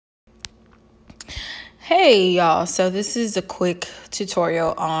Hey y'all, so this is a quick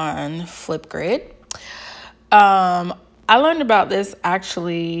tutorial on Flipgrid. I learned about this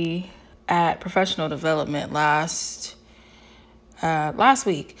actually at professional development last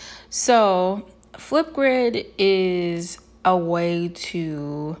week. So Flipgrid is a way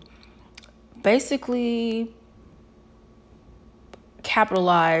to basically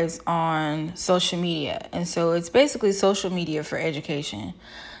capitalize on social media. And so it's basically social media for education.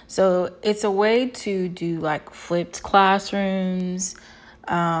 So it's a way to do like flipped classrooms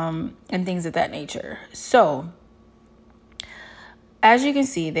and things of that nature. So as you can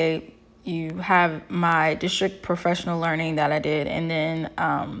see, you have my district professional learning that I did, and then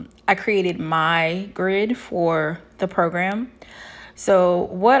I created my grid for the program. So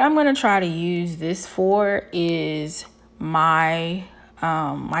what I'm going to try to use this for is my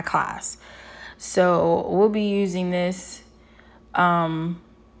my class. So we'll be using this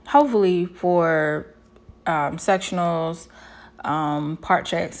hopefully for sectionals, part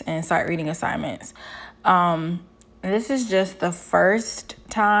checks, and sight reading assignments. This is just the first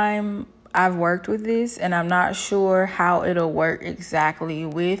time I've worked with this, and I'm not sure how it'll work exactly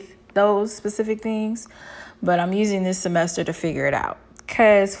with those specific things, but I'm using this semester to figure it out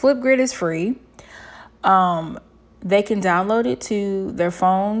because Flipgrid is free. They can download it to their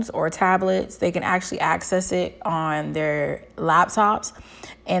phones or tablets. They can actually access it on their laptops,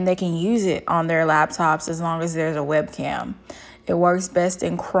 and they can use it on their laptops as long as there's a webcam. It works best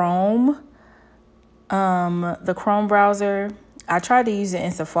in Chrome, the Chrome browser. I tried to use it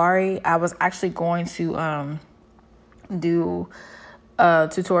in Safari. I was actually going to do a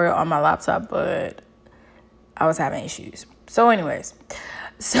tutorial on my laptop, but I was having issues. So anyways,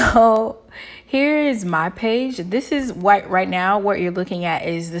 so here is my page. This is what right now what you're looking at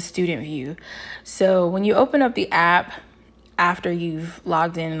is the student view. So when you open up the app after you've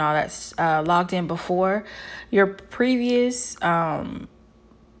logged in and all that, logged in before, your previous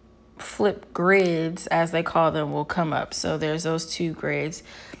flip grids, as they call them, will come up. So there's those two grids,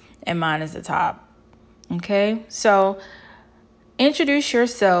 and mine is the top. Okay, so introduce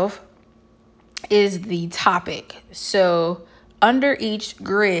yourself is the topic. So under each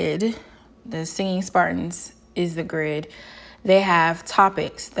grid, the Singing Spartans is the grid. They have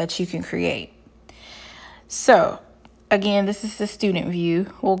topics that you can create. So again, this is the student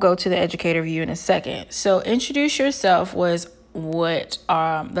view. We'll go to the educator view in a second. So introduce yourself was what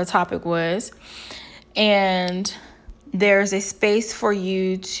the topic was. And there's a space for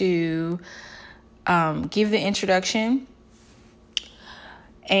you to give the introduction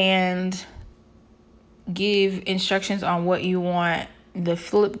and give instructions on what you want the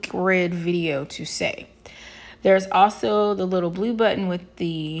Flipgrid video to say. There's also the little blue button with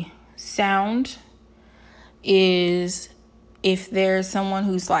the sound. Is if there's someone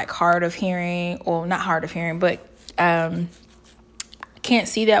who's like hard of hearing, or not hard of hearing, but can't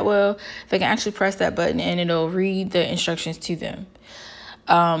see that well, they can actually press that button and it'll read the instructions to them.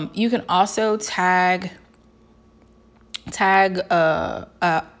 You can also tag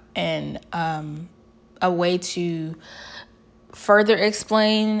a way to further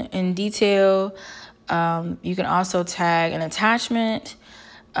explain in detail. You can also tag an attachment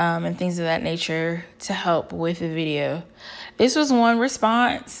and things of that nature to help with the video. This was one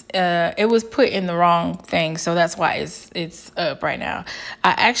response. It was put in the wrong thing, so that's why it's up right now.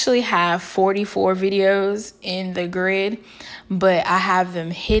 I actually have 44 videos in the grid, but I have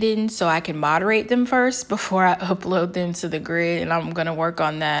them hidden so I can moderate them first before I upload them to the grid, and I'm gonna work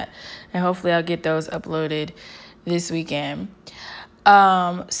on that, and hopefully I'll get those uploaded this weekend.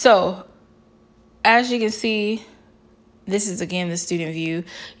 So as you can see, this is again the student view.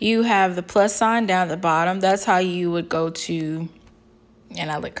 You have the plus sign down at the bottom. That's how you would go to,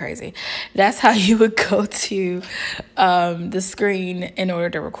 and I look crazy. That's how you would go to the screen in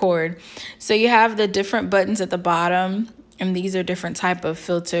order to record. So you have the different buttons at the bottom, and these are different type of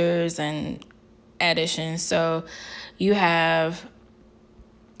filters and additions. So you have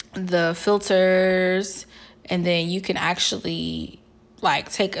the filters, and then you can actually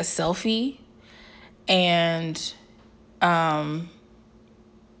like take a selfie and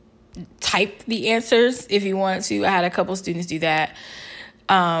type the answers if you wanted to. I had a couple students do that.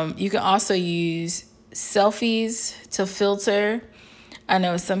 You can also use selfies to filter. I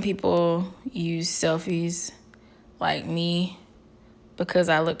know some people use selfies like me because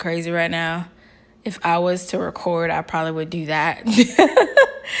I look crazy right now. If I was to record, I probably would do that.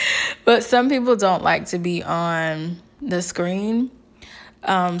 But some people don't like to be on the screen.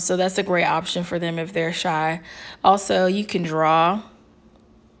 So that's a great option for them if they're shy. Also, you can draw.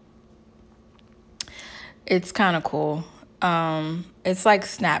 It's kind of cool. It's like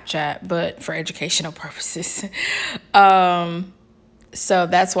Snapchat, but for educational purposes. So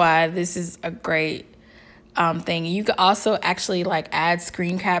that's why this is a great thing. You could also actually like add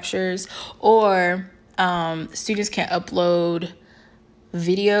screen captures, or students can upload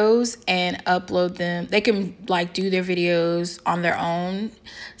videos and upload them. They can like do their videos on their own.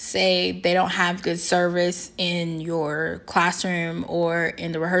 Say they don't have good service in your classroom or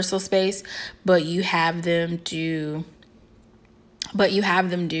in the rehearsal space, but you have them do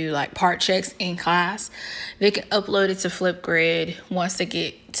like part checks in class. They can upload it to Flipgrid once they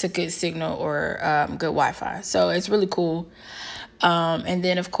get to good signal or good Wi-Fi. So it's really cool. And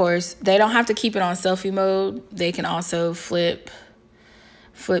then of course they don't have to keep it on selfie mode. They can also flip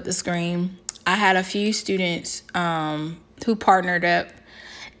the screen. I had a few students who partnered up,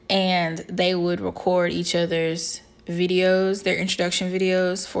 and they would record each other's videos, their introduction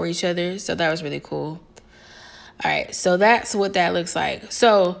videos for each other. So that was really cool. All right, so that's what that looks like.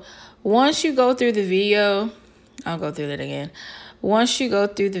 So once you go through the video, I'll go through that again. Once you go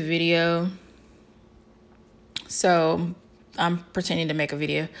through the video, so I'm pretending to make a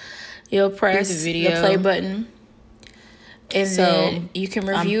video. You'll press the play button. And so then you can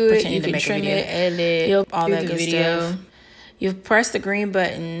review it, you can trim it, edit, all that good stuff. You'll press the green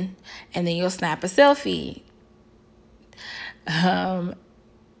button, and then you'll snap a selfie.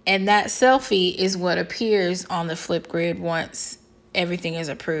 And that selfie is what appears on the Flipgrid once everything is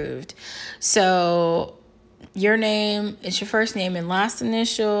approved. So your name, it's your first name and last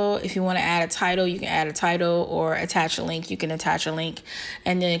initial. If you want to add a title, you can add a title, or attach a link, you can attach a link,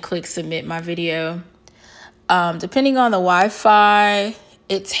 and then click submit my video. Depending on the Wi-Fi,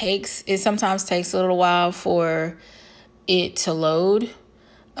 it sometimes takes a little while for it to load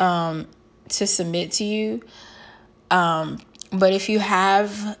to submit to you. But if you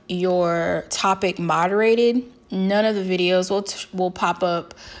have your topic moderated, none of the videos will pop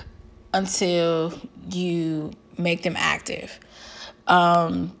up until you make them active.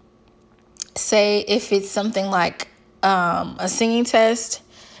 Say if it's something like a singing test,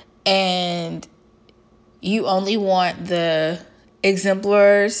 and you only want the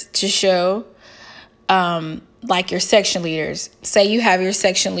exemplars to show, like your section leaders. Say you have your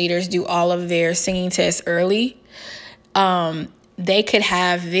section leaders do all of their singing tests early. They could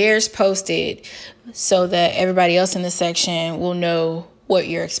have theirs posted so that everybody else in the section will know what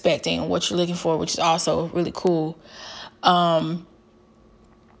you're expecting and what you're looking for, which is also really cool. But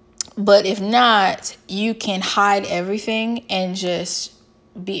if not, you can hide everything and just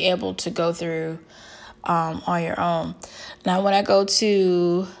be able to go through on your own. Now, when I go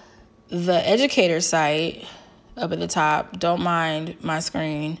to the educator site up at the top, don't mind my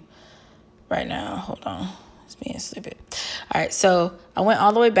screen right now. Hold on. It's being stupid. All right. So I went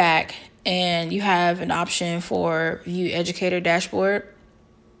all the way back, and you have an option for view educator dashboard.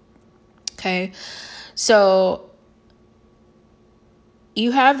 Okay. So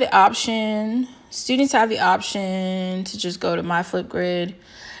you have the option, students have the option to just go to my Flipgrid,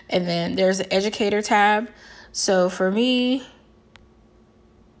 and then there's an educator tab. So for me,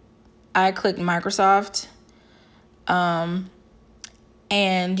 I click Microsoft, and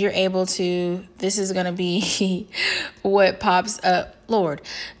you're able to, this is going to be what pops up. Lord,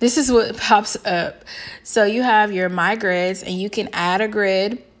 this is what pops up. So you have your My Grids, and you can add a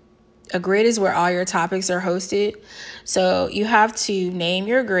grid. A grid is where all your topics are hosted. So you have to name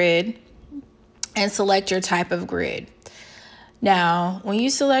your grid and select your type of grid. Now, when you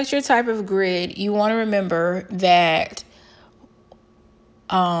select your type of grid, you want to remember that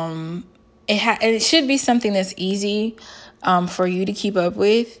it should be something that's easy for you to keep up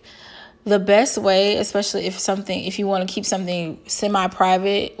with. The best way, especially if you want to keep something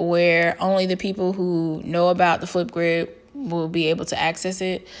semi-private where only the people who know about the Flipgrid will be able to access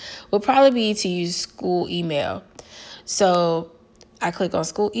it, will probably be to use school email. So I click on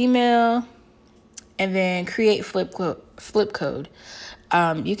school email, and then create flip code.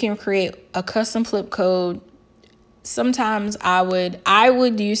 You can create a custom flip code. Sometimes I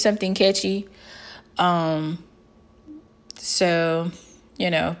would use something catchy. So,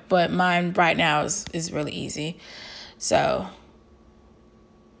 but mine right now is really easy. So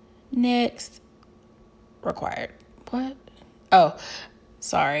next, required. What? Oh,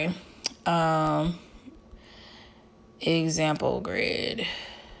 sorry. Example grid.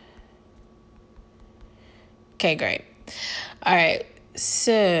 Okay, great. All right.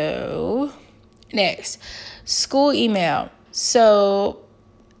 So next, school email. So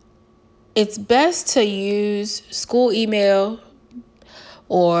it's best to use school email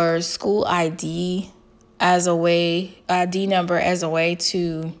or school ID as a way, ID number as a way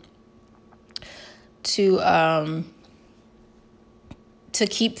to to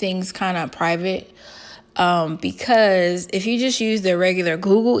keep things kind of private, because if you just use the regular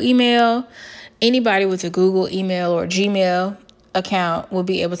Google email, anybody with a Google email or Gmail account will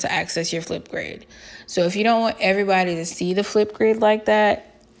be able to access your Flipgrid. So if you don't want everybody to see the Flipgrid like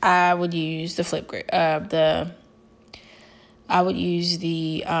that, I would use the Flipgrid. I would use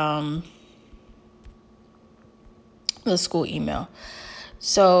the school email.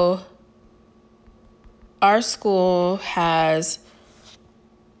 So our school has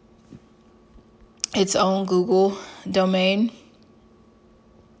its own Google domain.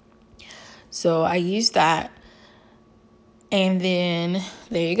 So I use that. And then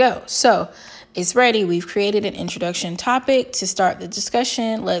there you go. So it's ready. We've created an introduction topic to start the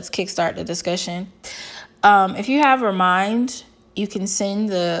discussion. Let's kickstart the discussion. If you have Remind, you can send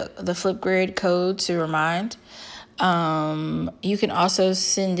the Flipgrid code to Remind. You can also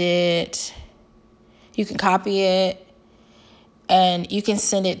send it, you can copy it, and you can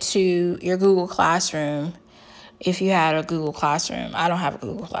send it to your Google Classroom if you had a Google Classroom. I don't have a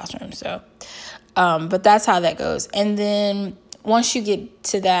Google Classroom, so, but that's how that goes. And then once you get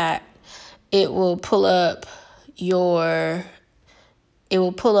to that, it will pull up on your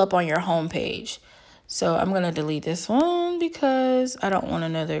home page. So I'm going to delete this one because I don't want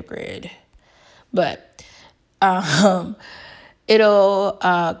another grid. But it'll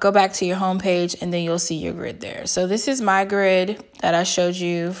go back to your home page, and then you'll see your grid there. So this is my grid that I showed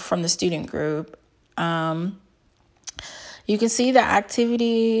you from the student group. You can see the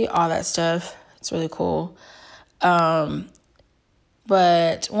activity, all that stuff. It's really cool. But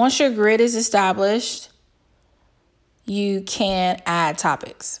once your grid is established, you can add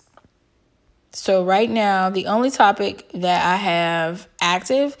topics. So right now, the only topic that I have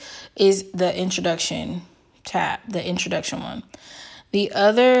active is the introduction tab, the introduction one. The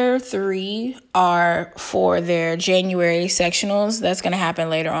other 3 are for their January sectionals. That's going to happen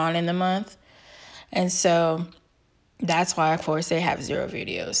later on in the month. And so that's why, of course, they have 0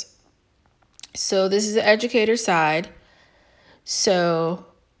 videos. So this is the educator side. So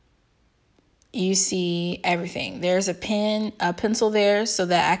you see everything. There's a pencil there so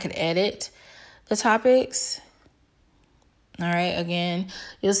that I could edit the topics. All right, again,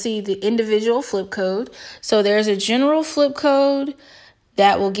 you'll see the individual flip code. So there's a general flip code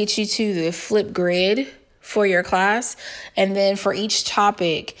that will get you to the Flipgrid for your class. And then for each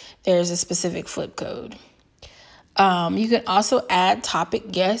topic, there's a specific flip code. You can also add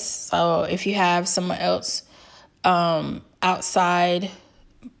topic guests. So if you have someone else outside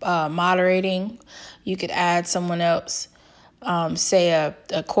moderating, you could add someone else, say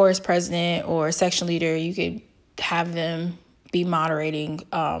a course president or a section leader. You could have them be moderating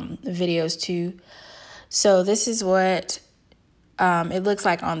videos too. So this is what it looks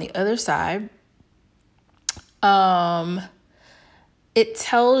like on the other side. It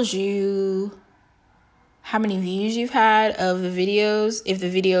tells you how many views you've had of the videos, if the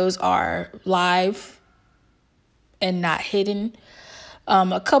videos are live and not hidden.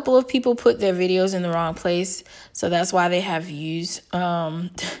 A couple of people put their videos in the wrong place, so that's why they have views. The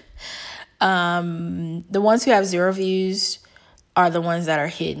ones who have 0 views are the ones that are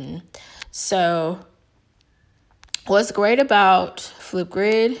hidden. So what's great about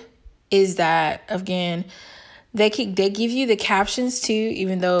Flipgrid is that, again, they give you the captions too,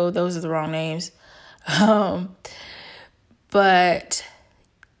 even though those are the wrong names. But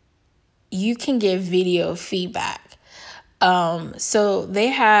you can give video feedback. So they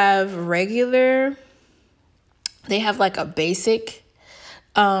have like a basic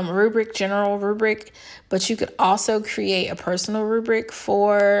rubric, general rubric, but you could also create a personal rubric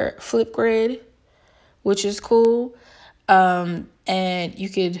for Flipgrid, which is cool. And you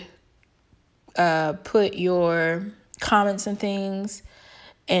could put your comments and things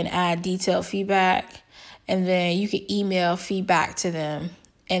and add detailed feedback, and then you can email feedback to them,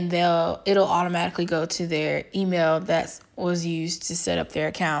 and it'll automatically go to their email that was used to set up their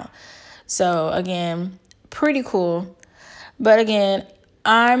account. So again, pretty cool. But again,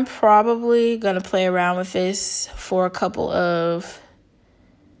 I'm probably gonna play around with this for a couple of,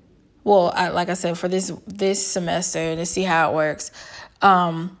 like I said, for this semester to see how it works,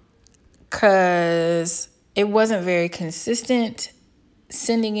 because it wasn't very consistent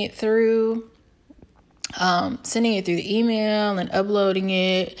sending it through the email and uploading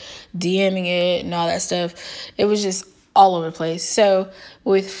it, DMing it, and all that stuff. It was just all over the place. So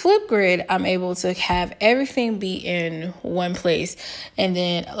with Flipgrid, I'm able to have everything be in one place. And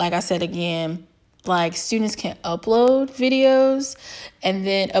then, like I said, again, like students can upload videos and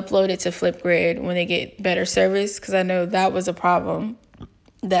then upload it to Flipgrid when they get better service, because I know that was a problem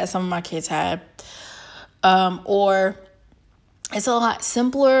that some of my kids had. Or It's a lot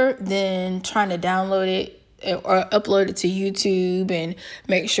simpler than trying to download it or upload it to YouTube and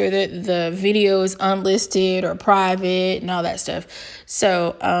make sure that the video is unlisted or private and all that stuff.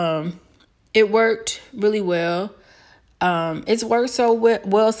 So it worked really well. It's worked so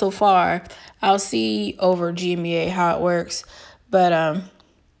well so far. I'll see over GMBA how it works. But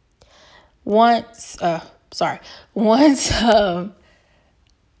once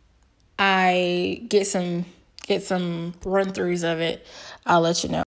I get some run-throughs of it, I'll let you know.